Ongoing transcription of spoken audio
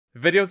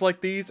Videos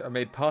like these are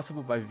made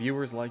possible by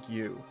viewers like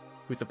you,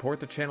 who support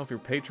the channel through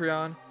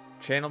Patreon,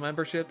 channel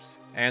memberships,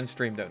 and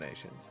stream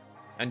donations.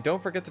 And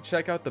don't forget to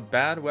check out the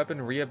Bad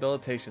Weapon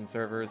Rehabilitation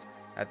servers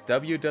at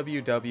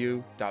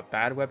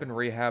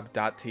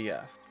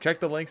www.badweaponrehab.tf. Check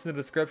the links in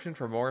the description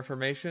for more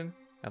information,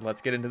 and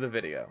let's get into the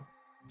video.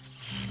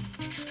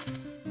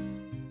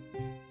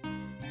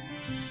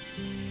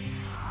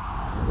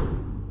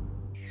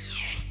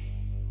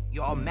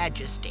 Your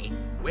Majesty,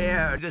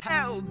 where the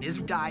hell is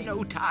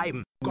Dino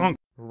Time?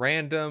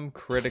 Random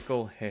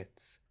critical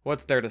hits.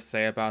 What's there to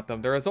say about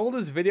them? They're as old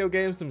as video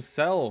games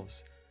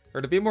themselves.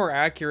 Or to be more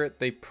accurate,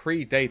 they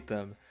predate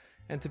them.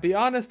 And to be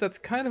honest, that's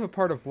kind of a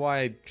part of why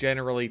I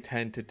generally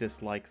tend to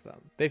dislike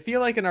them. They feel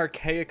like an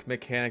archaic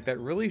mechanic that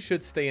really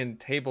should stay in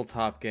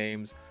tabletop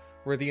games,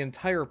 where the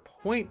entire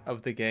point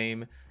of the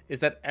game is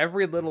that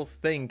every little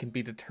thing can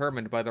be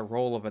determined by the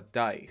roll of a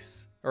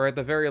dice. Or at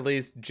the very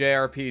least,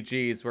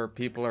 JRPGs where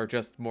people are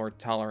just more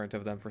tolerant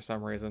of them for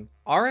some reason.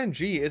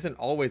 RNG isn't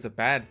always a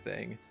bad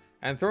thing,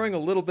 and throwing a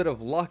little bit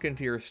of luck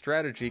into your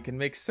strategy can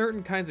make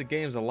certain kinds of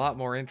games a lot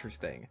more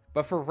interesting.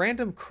 But for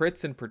random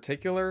crits in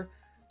particular,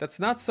 that's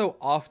not so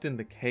often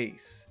the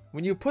case.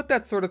 When you put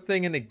that sort of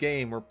thing in a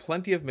game where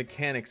plenty of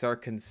mechanics are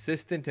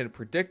consistent and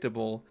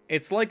predictable,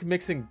 it's like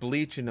mixing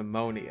bleach and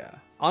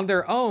ammonia. On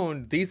their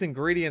own, these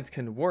ingredients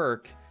can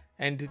work,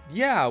 and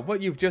yeah,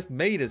 what you've just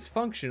made is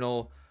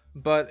functional,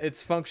 but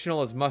it's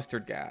functional as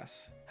mustard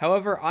gas.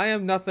 However, I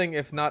am nothing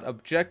if not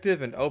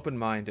objective and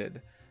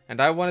open-minded, and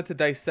I wanted to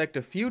dissect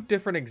a few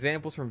different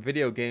examples from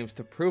video games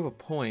to prove a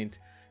point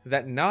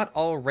that not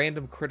all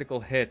random critical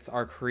hits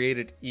are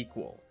created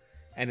equal,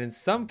 and in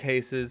some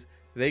cases,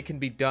 they can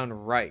be done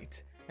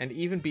right, and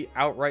even be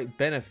outright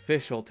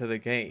beneficial to the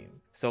game.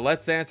 So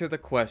let's answer the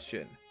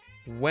question,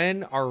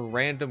 when are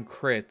random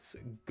crits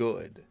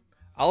good?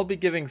 I'll be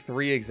giving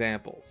 3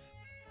 examples.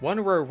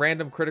 One where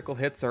random critical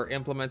hits are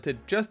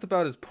implemented just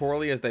about as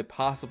poorly as they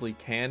possibly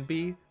can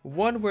be,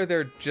 one where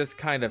they're just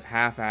kind of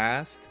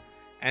half-assed,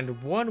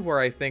 and one where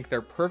I think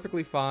they're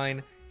perfectly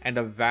fine and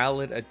a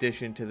valid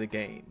addition to the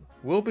game.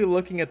 We'll be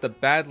looking at the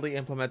badly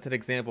implemented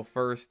example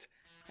first,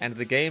 and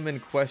the game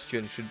in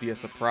question should be a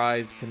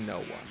surprise to no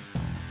one.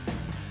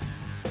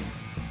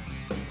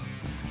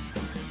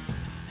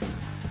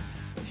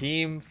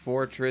 Team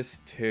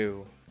Fortress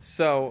 2.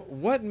 So,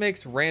 what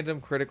makes random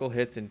critical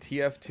hits in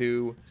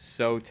TF2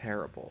 so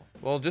terrible?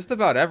 Well, just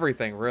about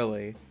everything,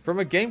 really. From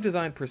a game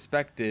design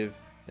perspective,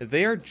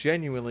 they are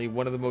genuinely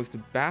one of the most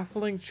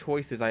baffling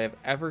choices I have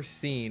ever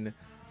seen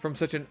from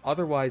such an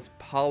otherwise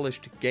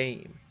polished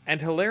game. And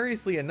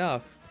hilariously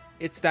enough,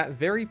 it's that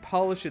very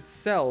polish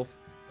itself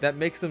that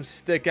makes them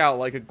stick out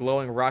like a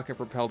glowing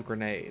rocket-propelled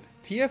grenade.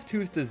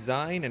 TF2's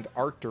design and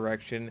art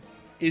direction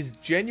is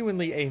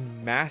genuinely a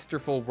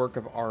masterful work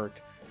of art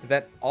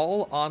that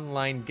all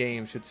online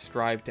games should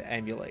strive to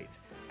emulate.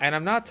 And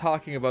I'm not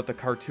talking about the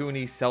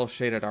cartoony,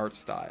 cel-shaded art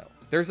style.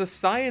 There's a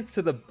science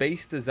to the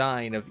base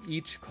design of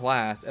each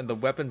class and the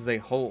weapons they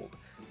hold,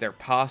 their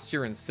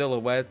posture and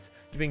silhouettes,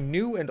 giving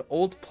new and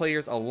old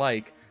players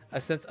alike a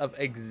sense of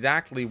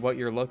exactly what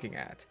you're looking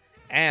at,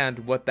 and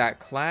what that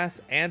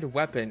class and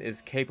weapon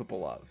is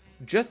capable of.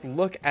 Just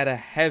look at a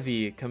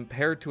heavy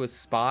compared to a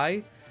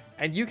spy,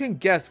 and you can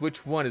guess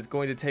which one is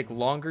going to take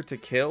longer to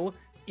kill,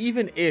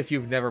 even if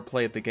you've never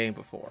played the game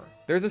before.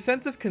 There's a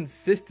sense of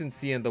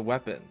consistency in the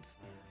weapons.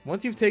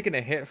 Once you've taken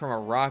a hit from a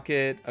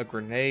rocket, a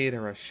grenade,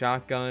 or a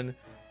shotgun,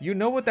 you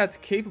know what that's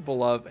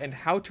capable of and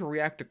how to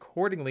react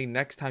accordingly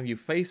next time you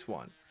face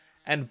one.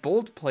 And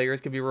bold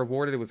players can be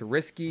rewarded with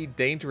risky,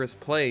 dangerous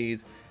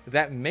plays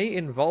that may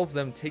involve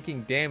them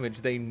taking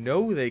damage they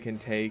know they can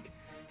take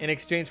in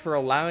exchange for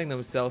allowing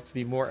themselves to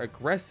be more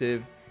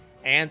aggressive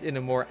and in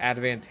a more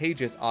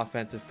advantageous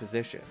offensive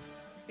position.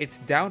 It's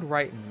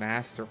downright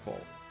masterful.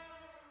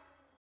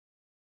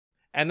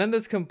 And then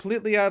this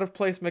completely out of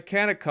place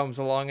mechanic comes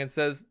along and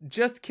says,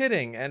 just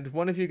kidding, and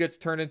one of you gets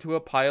turned into a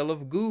pile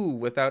of goo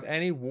without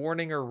any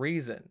warning or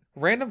reason.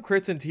 Random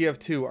crits in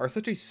TF2 are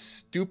such a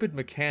stupid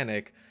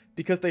mechanic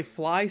because they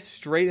fly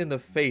straight in the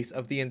face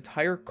of the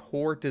entire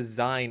core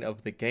design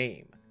of the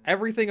game.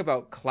 Everything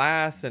about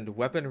class and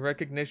weapon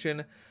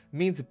recognition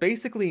means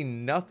basically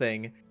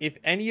nothing if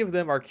any of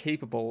them are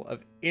capable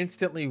of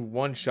instantly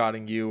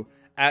one-shotting you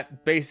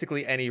at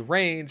basically any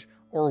range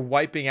or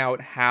wiping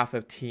out half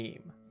a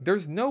team.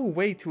 There's no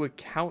way to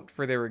account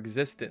for their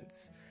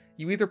existence.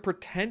 You either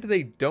pretend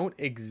they don't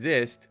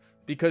exist,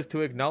 because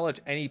to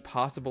acknowledge any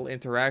possible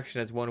interaction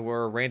as one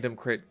where a random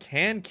crit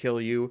can kill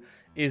you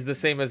is the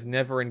same as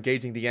never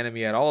engaging the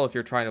enemy at all if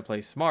you're trying to play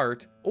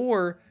smart,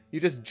 or you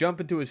just jump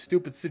into a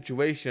stupid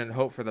situation and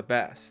hope for the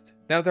best.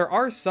 Now, there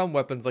are some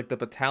weapons like the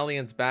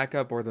Battalion's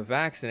Backup or the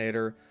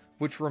Vaccinator,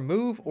 which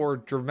remove or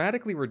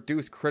dramatically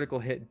reduce critical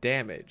hit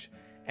damage,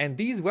 and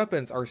these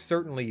weapons are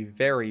certainly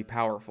very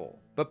powerful.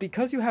 But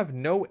because you have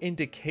no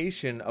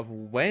indication of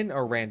when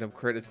a random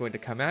crit is going to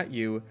come at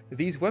you,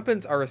 these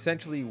weapons are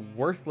essentially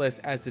worthless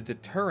as a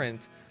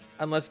deterrent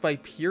unless by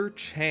pure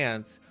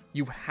chance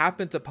you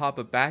happen to pop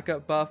a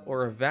backup buff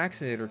or a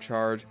vaccinator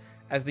charge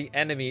as the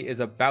enemy is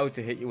about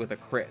to hit you with a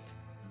crit.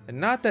 And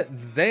not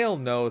that they'll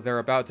know they're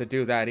about to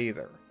do that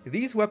either.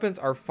 These weapons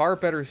are far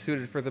better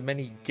suited for the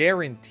many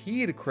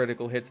guaranteed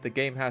critical hits the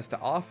game has to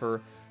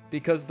offer,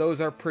 because those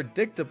are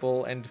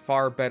predictable and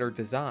far better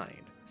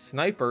designed.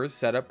 Snipers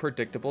set up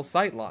predictable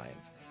sight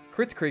lines.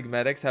 Kritzkrieg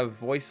medics have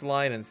voice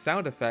line and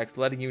sound effects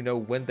letting you know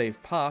when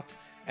they've popped,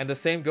 and the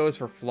same goes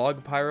for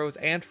Flog Pyros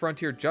and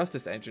Frontier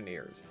Justice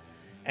Engineers.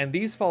 And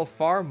these fall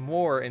far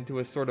more into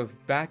a sort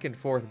of back and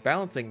forth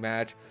balancing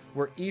match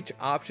where each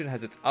option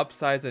has its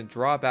upsides and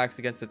drawbacks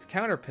against its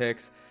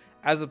counterpicks,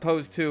 as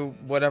opposed to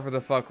whatever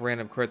the fuck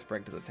random crits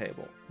bring to the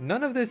table.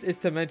 None of this is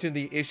to mention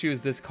the issues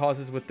this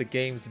causes with the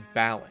game's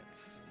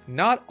balance.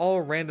 Not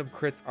all random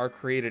crits are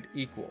created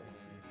equal,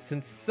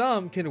 since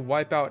some can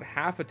wipe out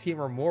half a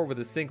team or more with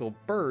a single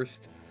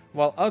burst,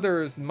 while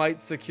others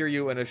might secure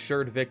you an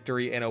assured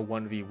victory in a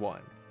 1v1.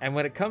 And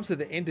when it comes to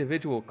the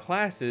individual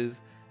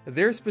classes,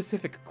 their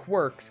specific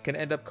quirks can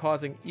end up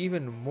causing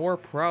even more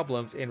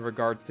problems in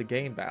regards to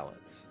game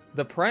balance.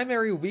 The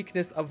primary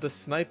weakness of the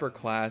sniper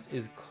class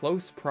is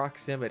close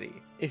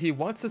proximity. If he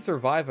wants to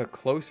survive a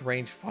close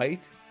range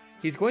fight,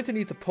 he's going to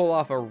need to pull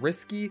off a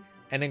risky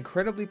and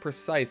incredibly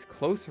precise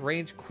close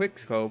range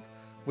quickscope,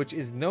 which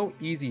is no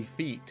easy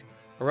feat,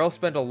 or else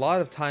spend a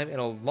lot of time in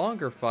a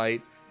longer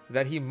fight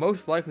that he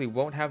most likely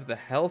won't have the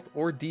health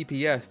or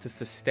DPS to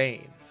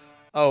sustain.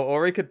 Oh,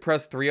 or he could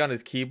press 3 on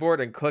his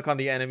keyboard and click on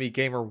the enemy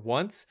gamer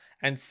once,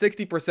 and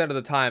 60% of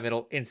the time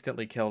it'll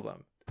instantly kill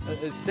them.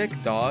 Sick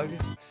dog.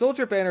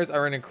 Soldier banners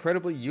are an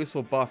incredibly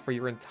useful buff for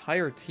your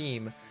entire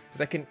team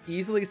that can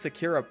easily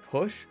secure a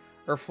push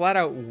or flat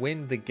out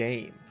win the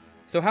game.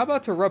 So how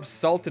about to rub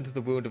salt into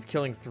the wound of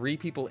killing 3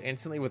 people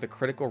instantly with a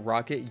critical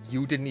rocket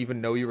you didn't even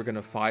know you were going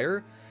to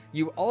fire?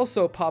 You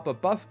also pop a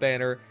buff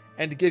banner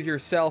and give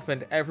yourself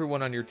and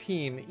everyone on your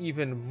team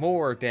even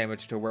more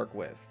damage to work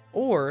with.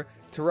 Or,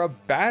 to rub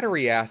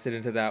battery acid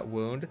into that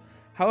wound,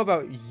 how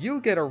about you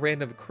get a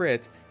random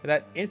crit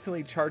that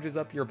instantly charges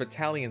up your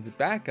battalion's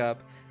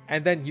backup,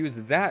 and then use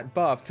that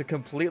buff to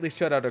completely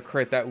shut out a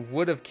crit that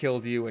would have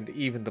killed you and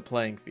evened the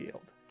playing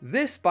field.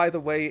 This, by the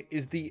way,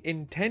 is the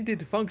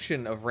intended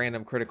function of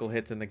random critical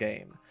hits in the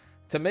game.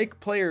 To make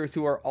players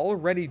who are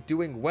already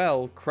doing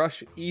well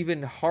crush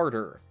even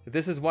harder.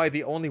 This is why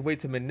the only way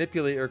to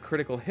manipulate your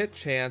critical hit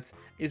chance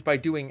is by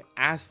doing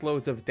ass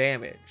loads of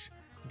damage.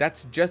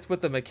 That's just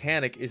what the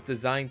mechanic is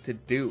designed to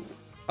do.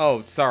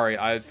 Oh, sorry,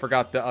 I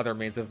forgot the other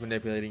means of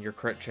manipulating your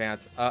crit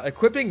chance.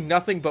 Equipping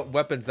nothing but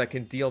weapons that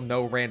can deal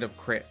no random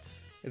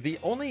crits. The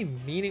only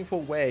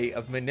meaningful way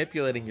of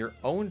manipulating your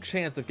own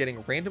chance of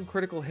getting random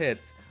critical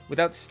hits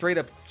without straight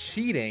up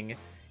cheating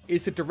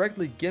is to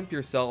directly gimp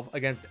yourself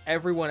against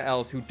everyone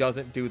else who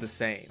doesn't do the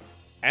same.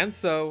 And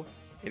so,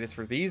 it is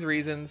for these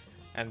reasons,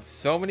 and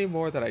so many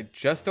more that I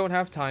just don't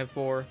have time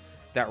for,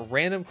 that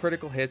random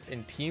critical hits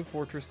in Team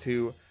Fortress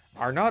 2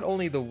 are not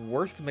only the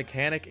worst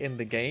mechanic in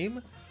the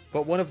game,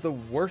 but one of the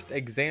worst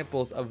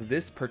examples of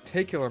this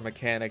particular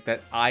mechanic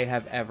that I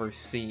have ever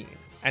seen.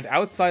 And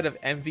outside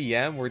of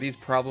MVM, where these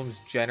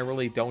problems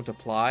generally don't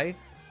apply,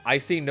 I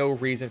see no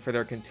reason for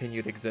their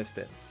continued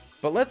existence.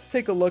 But let's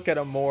take a look at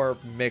a more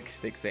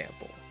mixed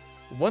example.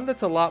 One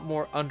that's a lot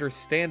more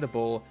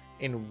understandable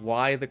in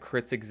why the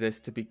crits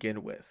exist to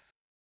begin with.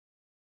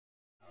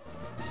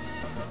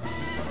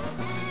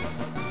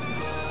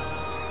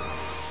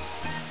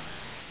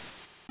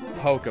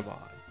 Pokemon.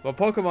 Well,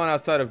 Pokemon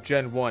outside of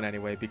Gen 1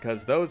 anyway,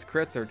 because those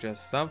crits are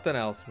just something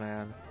else,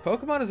 man.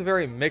 Pokemon is a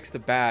very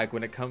mixed bag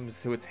when it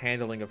comes to its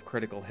handling of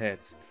critical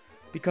hits,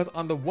 because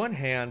on the one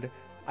hand,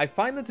 I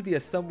find them to be a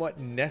somewhat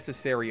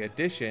necessary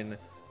addition,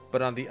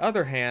 but on the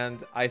other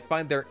hand, I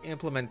find their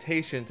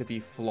implementation to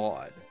be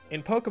flawed.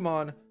 In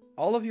Pokemon,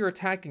 all of your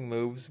attacking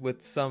moves,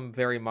 with some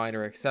very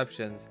minor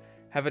exceptions,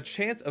 have a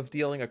chance of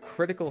dealing a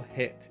critical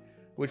hit,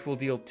 which will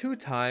deal 2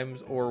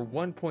 times or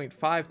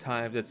 1.5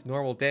 times its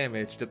normal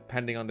damage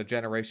depending on the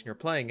generation you're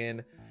playing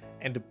in,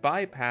 and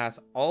bypass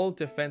all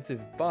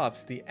defensive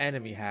buffs the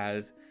enemy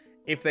has,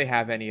 if they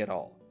have any at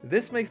all.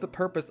 This makes the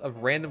purpose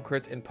of random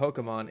crits in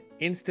Pokemon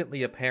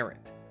instantly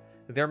apparent.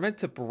 They're meant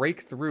to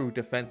break through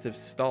defensive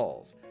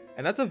stalls,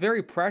 and that's a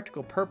very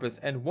practical purpose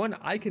and one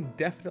I can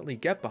definitely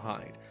get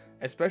behind,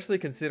 especially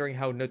considering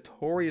how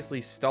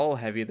notoriously stall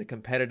heavy the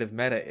competitive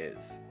meta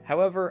is.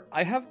 However,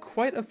 I have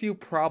quite a few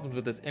problems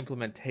with this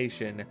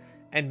implementation,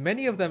 and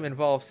many of them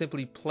involve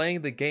simply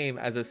playing the game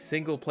as a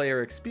single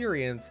player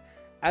experience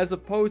as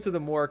opposed to the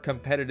more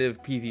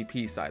competitive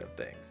PvP side of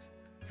things.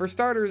 For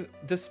starters,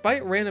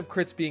 despite random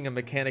crits being a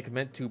mechanic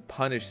meant to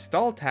punish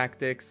stall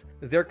tactics,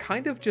 they're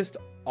kind of just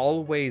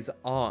always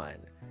on,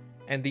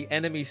 and the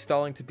enemy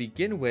stalling to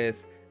begin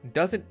with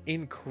doesn't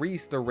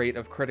increase the rate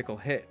of critical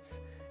hits.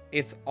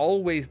 It's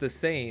always the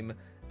same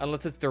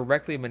unless it's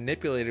directly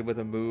manipulated with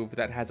a move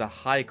that has a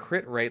high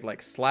crit rate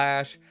like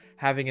Slash,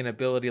 having an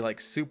ability like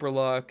Super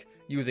Luck,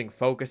 using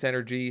Focus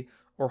Energy,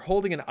 or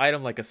holding an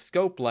item like a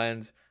Scope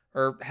Lens,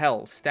 or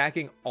hell,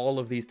 stacking all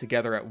of these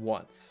together at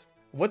once.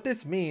 What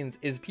this means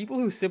is people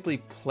who simply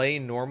play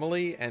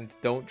normally and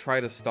don't try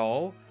to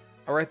stall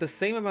are at the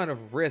same amount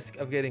of risk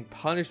of getting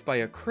punished by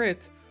a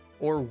crit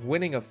or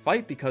winning a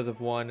fight because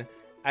of one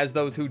as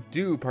those who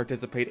do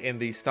participate in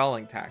these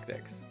stalling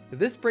tactics.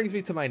 This brings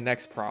me to my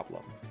next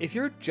problem. If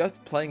you're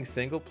just playing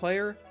single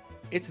player,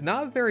 it's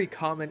not very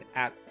common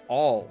at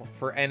all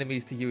for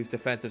enemies to use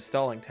defensive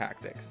stalling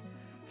tactics.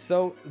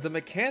 So the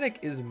mechanic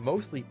is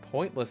mostly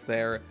pointless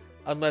there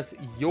unless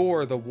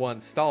you're the one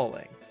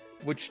stalling,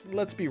 which,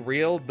 let's be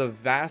real, the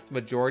vast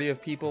majority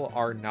of people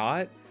are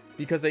not,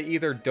 because they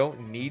either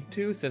don't need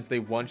to since they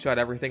one-shot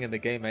everything in the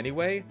game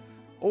anyway,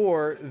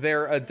 or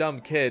they're a dumb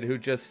kid who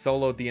just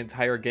soloed the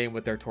entire game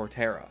with their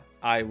Torterra.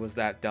 I was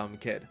that dumb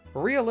kid.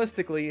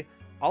 Realistically,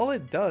 all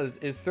it does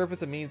is serve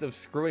as a means of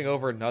screwing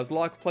over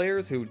Nuzlocke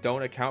players who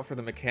don't account for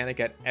the mechanic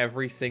at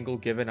every single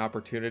given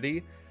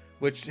opportunity,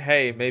 which,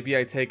 hey, maybe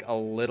I take a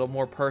little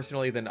more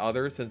personally than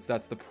others since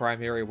that's the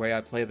primary way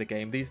I play the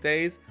game these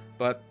days,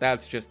 but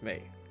that's just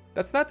me.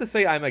 That's not to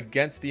say I'm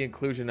against the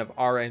inclusion of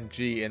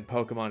RNG in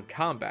Pokemon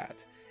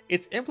combat.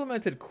 It's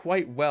implemented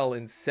quite well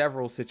in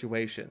several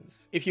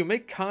situations. If you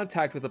make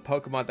contact with a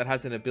Pokemon that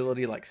has an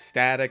ability like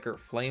Static or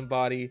Flame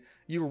Body,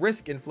 you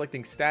risk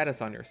inflicting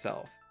status on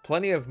yourself.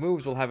 Plenty of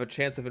moves will have a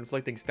chance of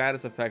inflicting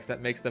status effects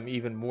that makes them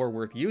even more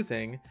worth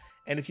using,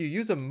 and if you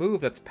use a move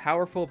that's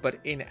powerful but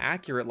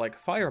inaccurate like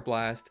Fire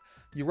Blast,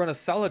 you run a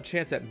solid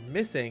chance at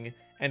missing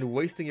and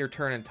wasting your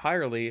turn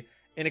entirely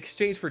in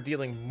exchange for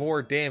dealing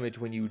more damage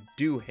when you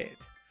do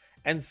hit.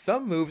 And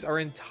some moves are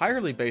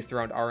entirely based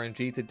around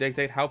RNG to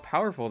dictate how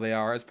powerful they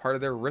are as part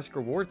of their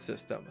risk-reward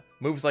system.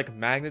 Moves like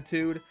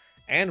Magnitude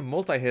and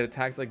multi-hit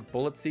attacks like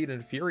Bullet Seed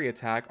and Fury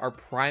Attack are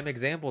prime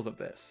examples of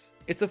this.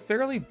 It's a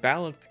fairly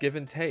balanced give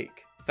and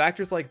take.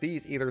 Factors like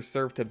these either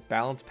serve to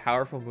balance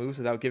powerful moves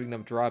without giving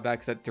them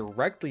drawbacks that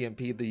directly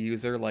impede the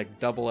user like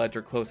Double Edge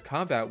or Close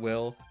Combat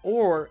will,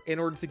 or in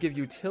order to give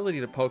utility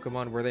to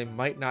Pokemon where they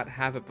might not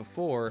have it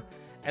before,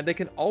 and they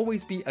can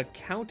always be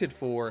accounted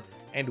for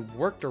and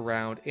worked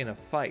around in a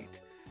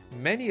fight,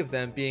 many of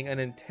them being an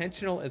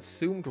intentional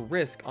assumed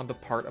risk on the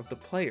part of the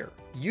player.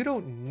 You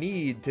don't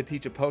need to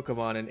teach a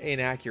Pokemon an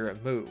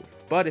inaccurate move,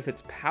 but if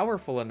it's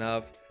powerful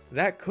enough,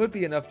 that could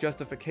be enough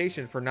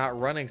justification for not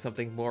running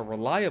something more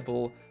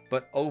reliable,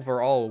 but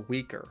overall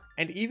weaker.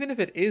 And even if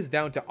it is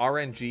down to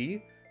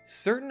RNG,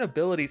 certain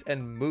abilities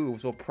and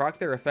moves will proc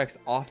their effects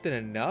often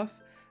enough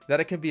that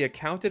it can be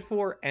accounted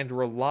for and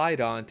relied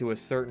on to a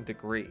certain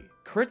degree.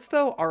 Crits,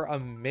 though, are a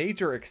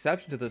major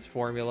exception to this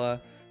formula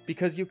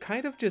because you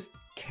kind of just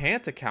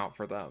can't account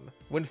for them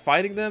when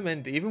fighting them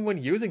and even when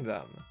using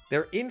them.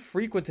 They're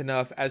infrequent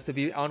enough as to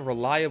be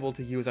unreliable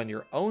to use on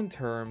your own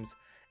terms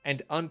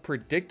and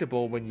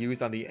unpredictable when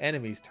used on the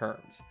enemy's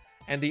terms.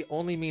 And the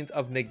only means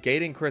of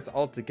negating crits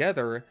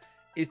altogether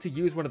is to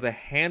use one of the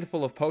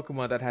handful of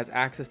Pokemon that has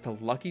access to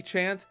Lucky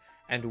Chant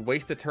and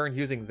waste a turn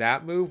using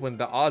that move when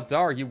the odds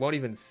are you won't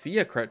even see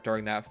a crit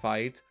during that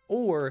fight,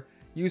 or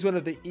use one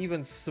of the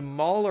even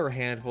smaller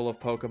handful of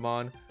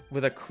Pokemon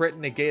with a crit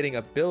negating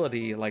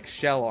ability like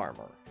Shell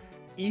Armor.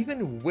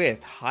 Even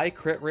with high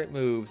crit rate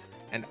moves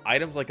and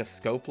items like a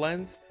Scope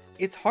Lens,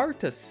 it's hard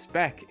to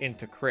spec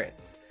into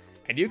crits,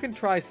 and you can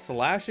try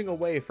slashing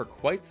away for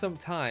quite some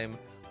time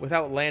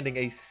without landing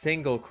a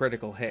single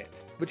critical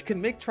hit, which can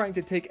make trying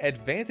to take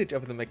advantage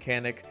of the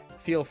mechanic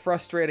feel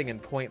frustrating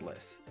and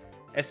pointless,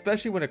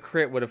 especially when a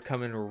crit would have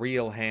come in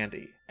real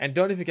handy. And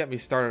don't even get me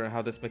started on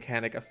how this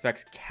mechanic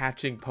affects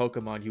catching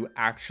Pokemon you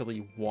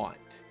actually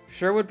want.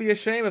 Sure would be a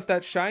shame if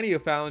that shiny you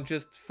found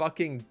just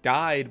fucking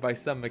died by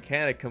some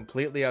mechanic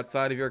completely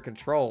outside of your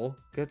control.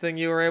 Good thing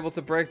you were able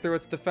to break through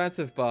its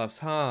defensive buffs,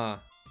 huh?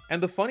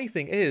 And the funny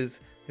thing is,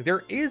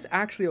 there is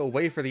actually a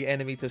way for the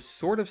enemy to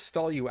sort of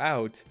stall you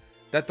out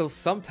that they'll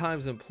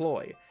sometimes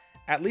employ,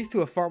 at least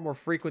to a far more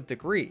frequent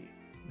degree,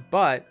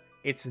 but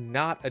it's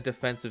not a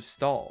defensive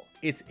stall.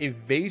 It's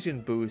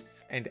evasion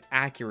boosts and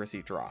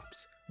accuracy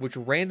drops, which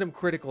random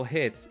critical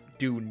hits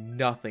do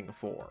nothing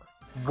for.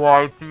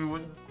 Why do you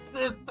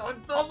insist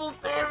on double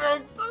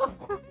damage?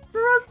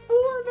 You're at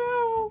 4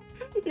 now!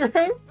 You're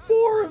at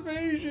 4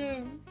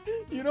 evasion!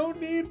 You don't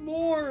need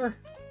more!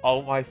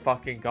 Oh my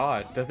fucking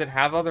god, does it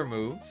have other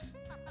moves?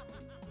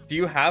 Do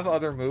you have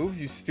other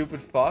moves, you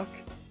stupid fuck?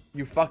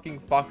 You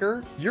fucking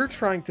fucker? You're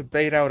trying to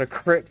bait out a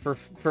crit for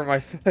my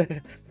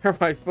for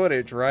my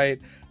footage, right?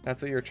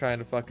 That's what you're trying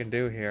to fucking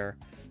do here.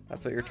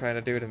 That's what you're trying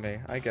to do to me.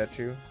 I get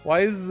you.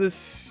 Why is this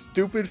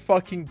stupid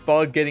fucking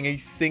bug getting a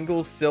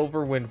single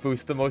silver wind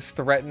boost the most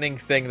threatening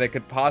thing that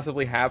could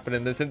possibly happen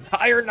in this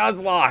entire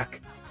Nuzlocke?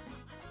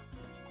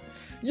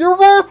 You're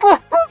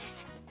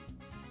worthless!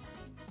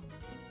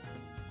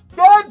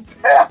 God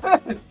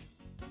damn it!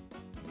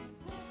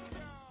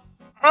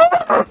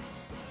 Ah!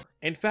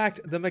 In fact,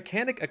 the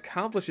mechanic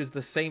accomplishes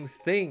the same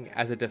thing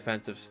as a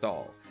defensive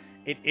stall.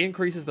 It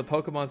increases the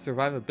Pokemon's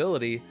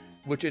survivability,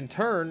 which in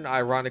turn,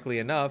 ironically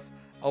enough,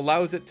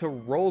 allows it to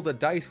roll the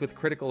dice with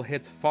critical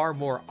hits far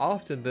more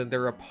often than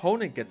their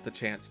opponent gets the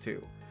chance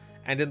to,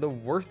 and in the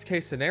worst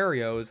case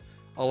scenarios,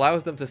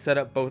 allows them to set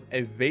up both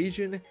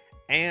evasion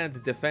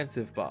and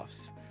defensive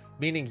buffs,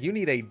 meaning you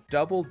need a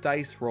double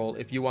dice roll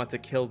if you want to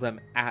kill them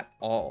at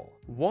all.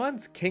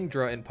 Juan's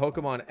Kingdra in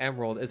Pokemon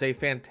Emerald is a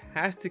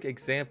fantastic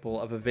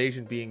example of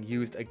evasion being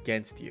used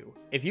against you.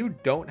 If you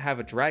don't have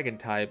a dragon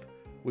type,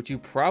 which you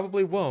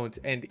probably won't,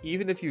 and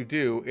even if you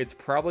do, it's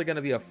probably going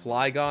to be a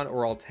Flygon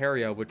or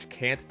Altaria which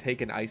can't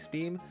take an Ice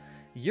Beam,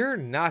 you're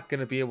not going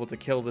to be able to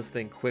kill this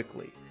thing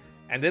quickly.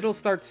 And it'll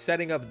start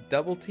setting up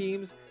double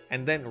teams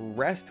and then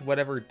rest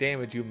whatever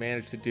damage you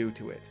manage to do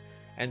to it.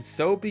 And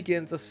so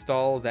begins a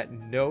stall that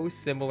no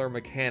similar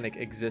mechanic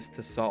exists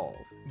to solve.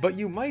 But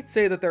you might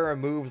say that there are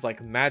moves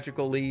like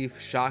Magical Leaf,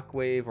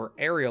 Shockwave, or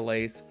Aerial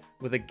Ace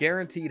with a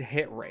guaranteed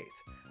hit rate,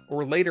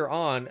 or later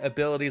on,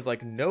 abilities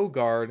like No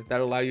Guard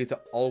that allow you to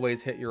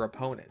always hit your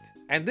opponent.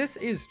 And this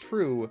is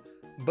true,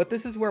 but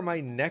this is where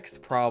my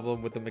next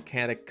problem with the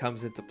mechanic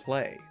comes into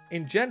play.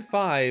 In Gen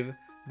 5,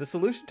 the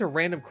solution to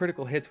random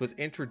critical hits was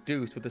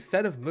introduced with a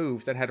set of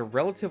moves that had a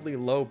relatively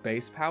low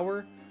base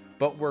power,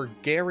 but were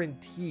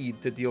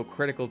guaranteed to deal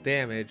critical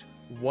damage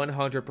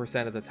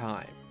 100% of the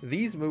time.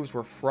 These moves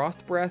were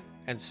Frost Breath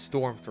and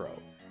Storm Throw,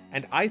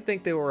 and I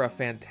think they were a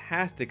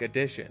fantastic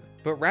addition.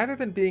 But rather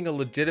than being a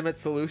legitimate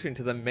solution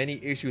to the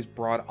many issues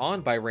brought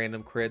on by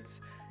random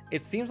crits,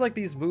 it seems like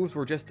these moves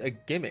were just a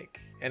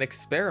gimmick, an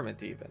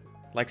experiment even.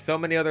 Like so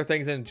many other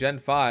things in Gen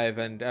 5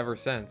 and ever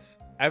since.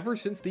 Ever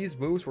since these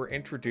moves were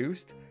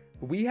introduced,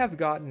 we have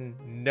gotten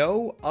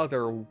no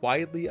other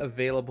widely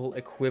available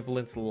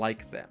equivalents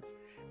like them.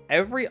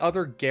 Every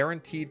other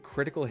guaranteed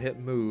critical hit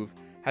move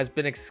has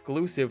been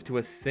exclusive to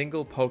a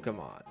single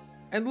Pokemon.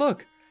 And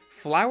look,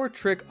 Flower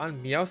Trick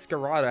on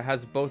Meowscarada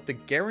has both the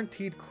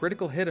guaranteed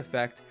critical hit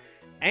effect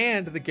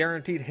and the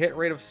guaranteed hit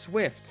rate of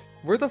Swift.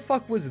 Where the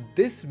fuck was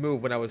this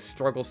move when I was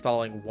struggle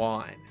stalling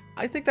Juan?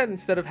 I think that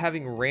instead of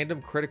having random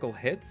critical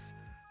hits,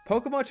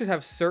 Pokemon should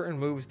have certain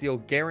moves deal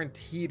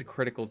guaranteed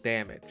critical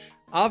damage.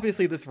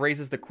 Obviously, this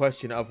raises the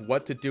question of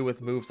what to do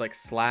with moves like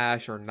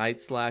Slash or Night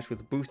Slash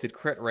with boosted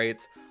crit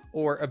rates,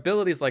 or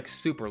abilities like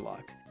Super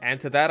Luck. And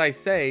to that I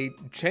say,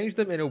 change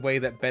them in a way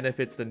that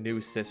benefits the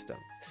new system.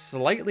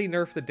 Slightly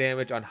nerf the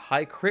damage on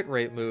high crit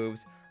rate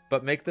moves,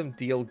 but make them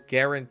deal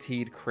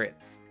guaranteed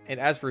crits. And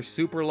as for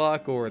Super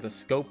Luck or the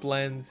Scope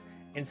Lens,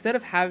 instead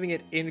of having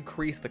it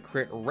increase the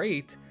crit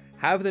rate,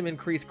 have them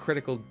increase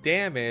critical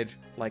damage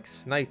like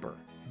Sniper.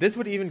 This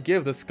would even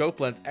give the Scope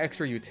Lens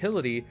extra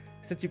utility,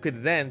 since you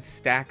could then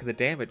stack the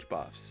damage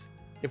buffs.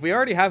 If we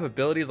already have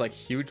abilities like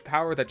Huge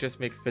Power that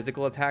just make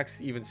physical attacks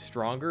even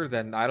stronger,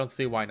 then I don't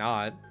see why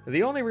not.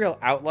 The only real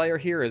outlier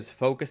here is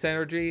Focus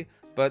Energy,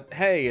 but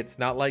hey, it's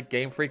not like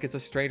Game Freak is a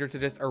stranger to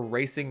just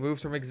erasing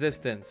moves from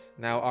existence,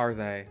 now are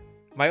they?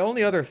 My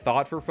only other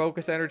thought for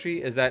Focus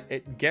Energy is that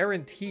it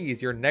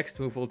guarantees your next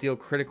move will deal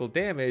critical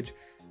damage,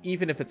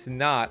 even if it's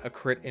not a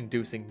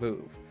crit-inducing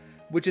move,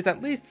 which is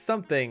at least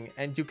something,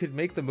 and you could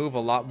make the move a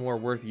lot more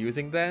worth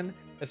using then,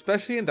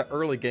 especially in the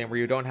early game where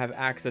you don't have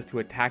access to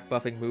attack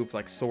buffing moves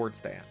like Swords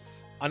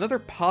Dance. Another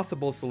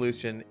possible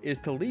solution is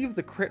to leave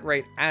the crit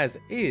rate as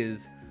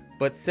is,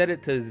 but set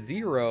it to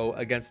 0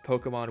 against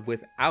Pokemon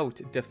without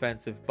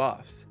defensive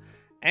buffs,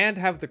 and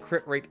have the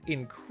crit rate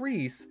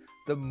increase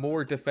the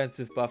more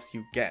defensive buffs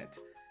you get,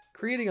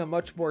 creating a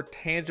much more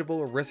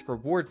tangible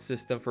risk-reward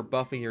system for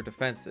buffing your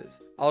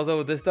defenses.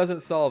 Although this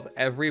doesn't solve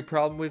every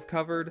problem we've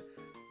covered,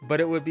 but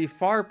it would be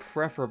far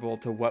preferable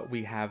to what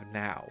we have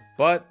now.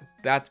 But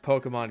that's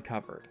Pokemon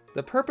covered.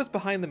 The purpose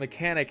behind the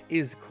mechanic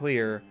is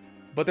clear,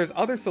 but there's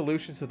other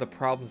solutions to the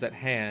problems at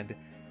hand,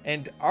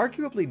 and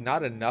arguably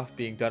not enough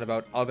being done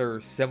about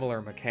other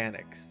similar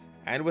mechanics.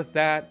 And with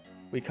that,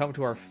 we come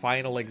to our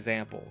final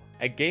example,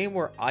 a game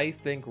where I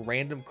think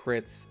random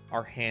crits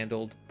are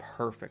handled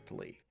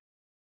perfectly.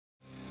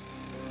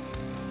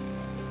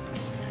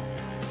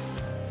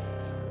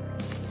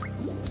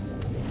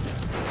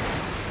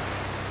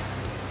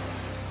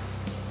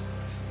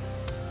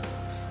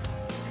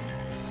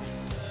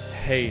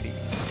 Hades.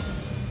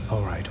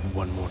 Alright,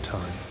 one more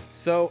time.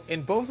 So,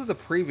 in both of the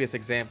previous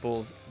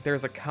examples,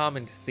 there's a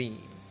common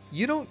theme.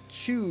 You don't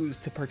choose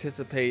to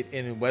participate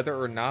in whether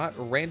or not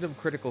random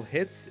critical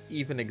hits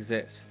even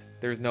exist.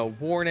 There's no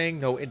warning,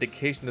 no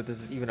indication that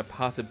this is even a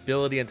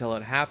possibility until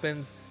it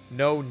happens,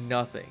 no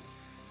nothing.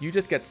 You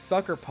just get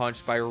sucker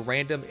punched by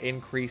random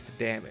increased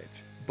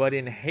damage. But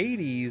in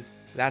Hades,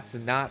 that's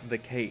not the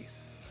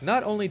case.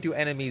 Not only do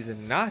enemies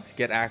not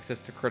get access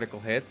to critical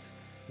hits,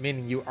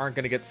 meaning you aren't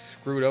going to get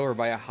screwed over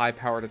by a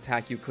high-powered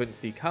attack you couldn't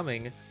see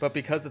coming, but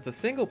because it's a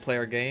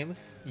single-player game,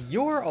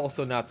 you're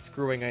also not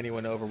screwing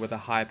anyone over with a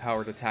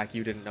high-powered attack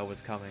you didn't know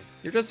was coming.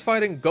 You're just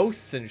fighting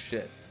ghosts and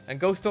shit, and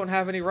ghosts don't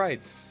have any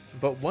rights.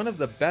 But one of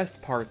the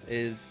best parts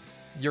is,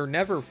 you're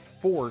never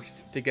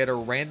forced to get a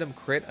random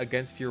crit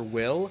against your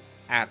will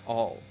at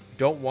all.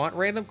 Don't want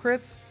random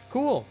crits?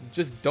 Cool,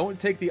 just don't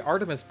take the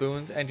Artemis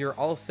boons and you're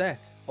all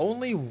set.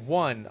 Only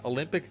one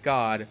Olympic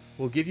god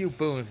will give you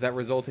boons that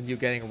result in you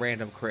getting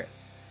random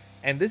crits.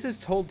 And this is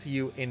told to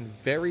you in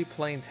very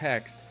plain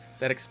text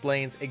that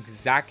explains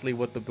exactly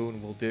what the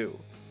boon will do.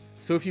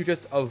 So if you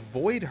just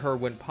avoid her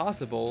when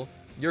possible,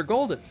 you're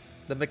golden.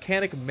 The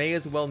mechanic may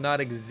as well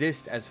not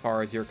exist as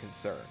far as you're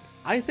concerned.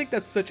 I think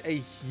that's such a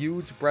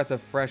huge breath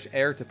of fresh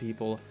air to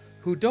people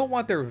who don't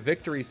want their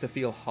victories to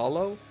feel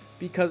hollow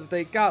because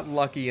they got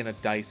lucky in a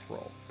dice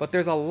roll. But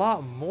there's a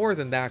lot more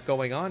than that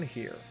going on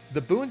here.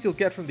 The boons you'll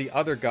get from the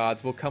other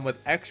gods will come with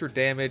extra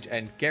damage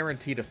and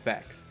guaranteed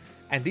effects,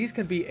 and these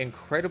can be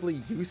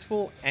incredibly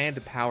useful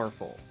and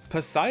powerful.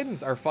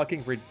 Poseidon's are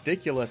fucking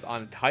ridiculous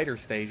on tighter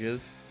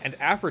stages, and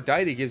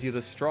Aphrodite gives you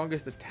the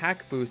strongest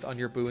attack boost on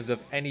your boons of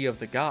any of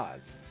the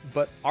gods.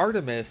 But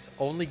Artemis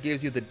only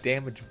gives you the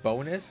damage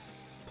bonus,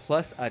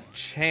 plus a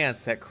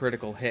chance at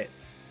critical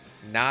hits,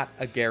 not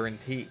a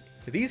guarantee.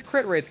 These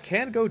crit rates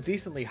can go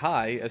decently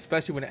high,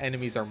 especially when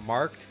enemies are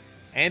marked,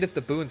 and if the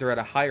boons are at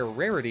a higher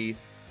rarity,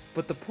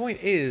 but the point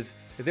is,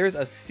 there's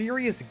a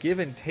serious give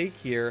and take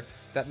here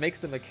that makes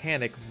the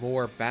mechanic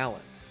more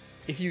balanced.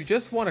 If you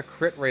just want a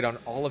crit rate on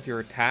all of your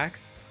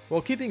attacks,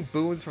 while keeping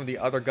boons from the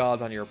other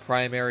gods on your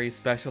primary,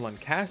 special, and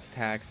cast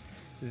attacks,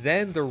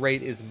 then the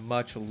rate is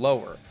much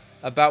lower,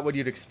 about what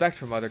you'd expect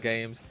from other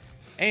games,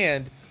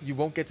 and you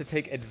won't get to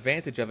take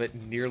advantage of it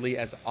nearly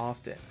as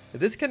often.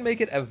 This can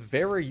make it a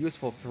very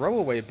useful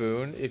throwaway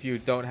boon if you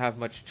don't have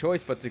much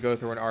choice but to go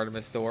through an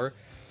Artemis store,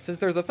 since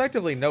there's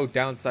effectively no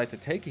downside to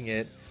taking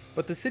it,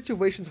 but the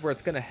situations where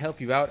it's going to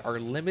help you out are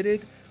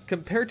limited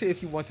compared to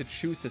if you want to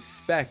choose to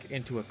spec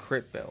into a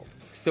crit build.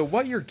 So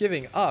what you're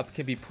giving up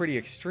can be pretty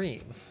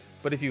extreme,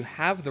 but if you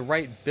have the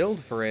right build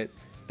for it,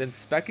 then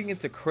speccing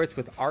into crits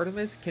with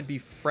Artemis can be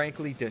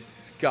frankly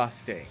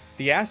disgusting.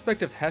 The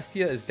aspect of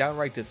Hestia is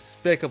downright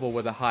despicable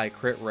with a high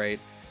crit rate,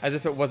 as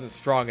if it wasn't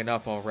strong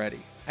enough already.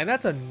 And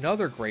that's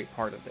another great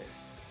part of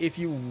this. If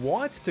you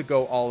want to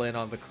go all in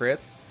on the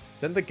crits,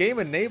 then the game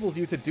enables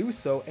you to do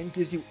so and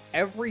gives you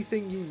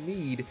everything you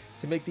need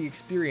to make the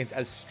experience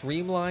as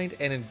streamlined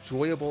and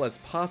enjoyable as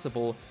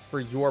possible for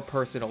your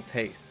personal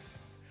tastes.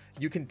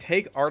 You can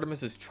take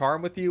Artemis's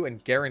charm with you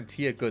and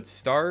guarantee a good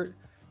start.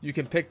 You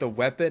can pick the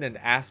weapon and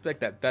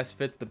aspect that best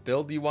fits the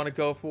build you want to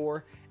go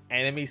for,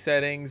 enemy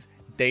settings,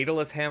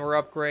 Daedalus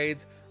hammer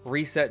upgrades,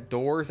 reset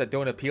doors that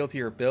don't appeal to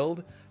your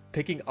build,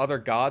 picking other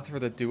gods for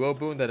the duo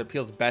boon that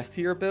appeals best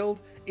to your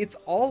build. It's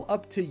all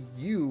up to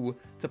you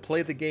to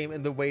play the game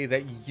in the way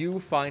that you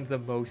find the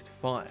most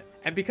fun.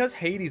 And because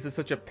Hades is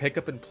such a pick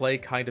up and play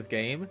kind of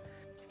game,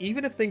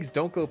 even if things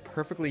don't go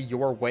perfectly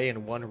your way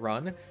in one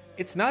run,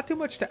 it's not too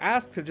much to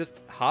ask to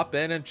just hop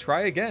in and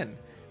try again.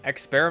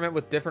 Experiment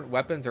with different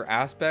weapons or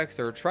aspects,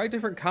 or try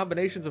different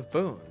combinations of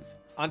boons.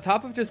 On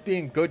top of just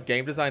being good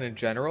game design in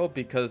general,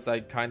 because I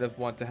kind of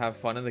want to have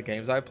fun in the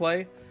games I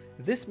play,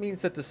 this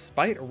means that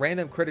despite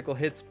random critical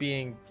hits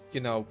being,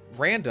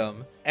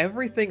 random,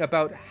 everything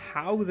about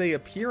how they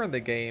appear in the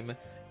game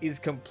is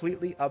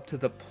completely up to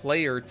the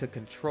player to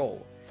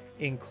control,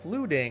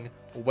 including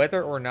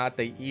whether or not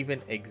they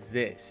even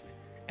exist.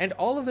 And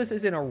all of this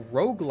is in a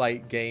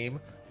roguelite game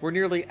where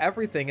nearly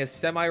everything is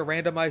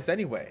semi-randomized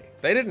anyway.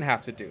 They didn't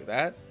have to do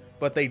that,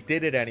 but they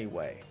did it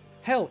anyway.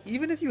 Hell,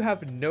 even if you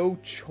have no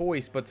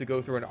choice but to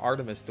go through an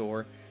Artemis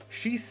door,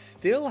 she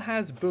still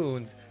has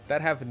boons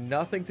that have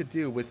nothing to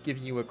do with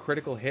giving you a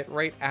critical hit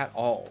rate at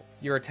all.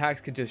 Your attacks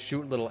can just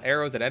shoot little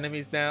arrows at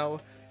enemies now,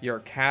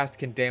 your cast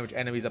can damage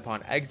enemies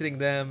upon exiting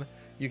them,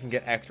 you can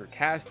get extra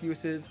cast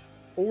uses,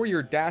 or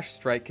your dash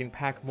strike can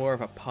pack more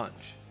of a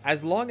punch.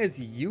 As long as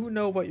you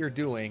know what you're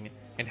doing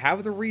and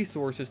have the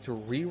resources to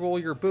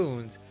reroll your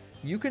boons,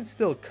 you can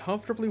still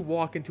comfortably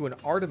walk into an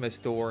Artemis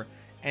door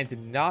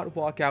and not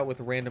walk out with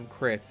random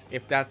crits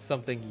if that's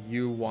something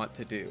you want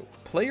to do.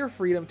 Player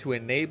freedom to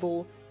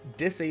enable,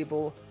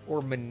 disable,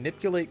 or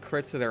manipulate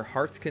crits to their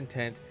heart's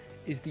content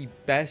is the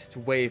best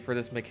way for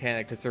this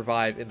mechanic to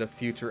survive in the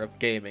future of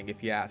gaming,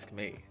 if you ask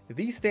me.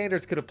 These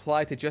standards could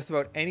apply to just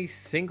about any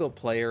single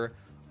player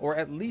or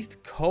at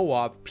least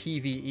co-op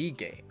PvE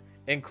game,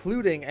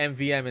 including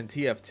MVM and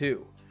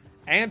TF2,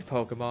 and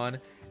Pokemon,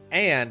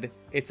 and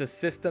it's a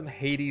system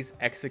Hades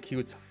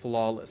executes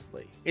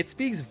flawlessly. It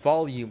speaks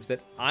volumes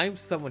that I'm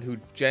someone who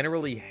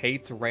generally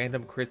hates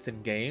random crits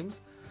in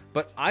games,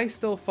 but I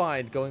still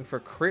find going for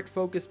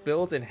crit-focused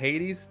builds in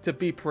Hades to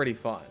be pretty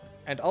fun.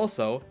 And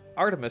also,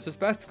 Artemis is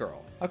best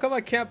girl. How come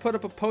I can't put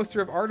up a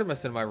poster of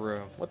Artemis in my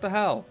room? What the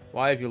hell?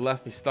 Why have you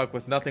left me stuck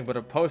with nothing but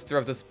a poster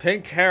of this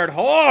pink-haired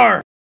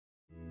whore?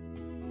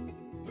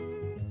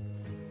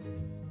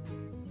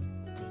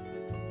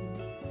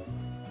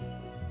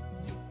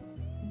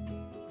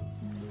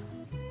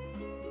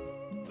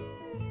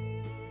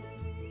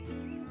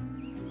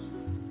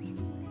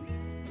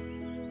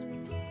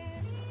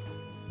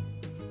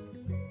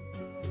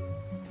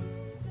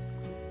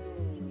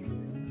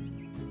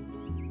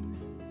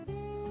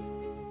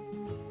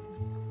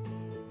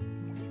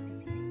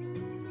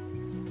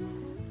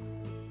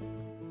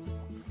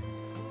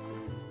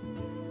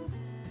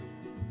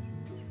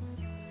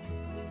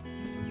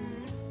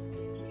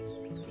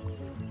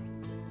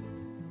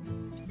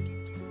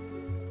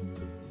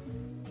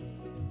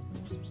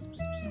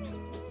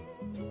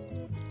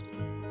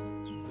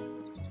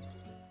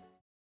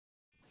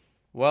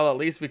 Well, at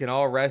least we can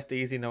all rest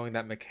easy knowing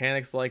that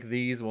mechanics like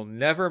these will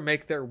never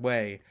make their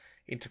way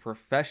into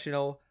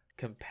professional,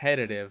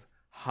 competitive,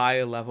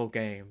 high-level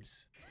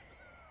games.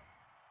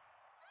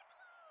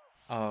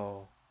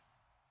 Oh.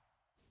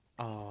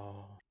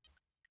 Oh.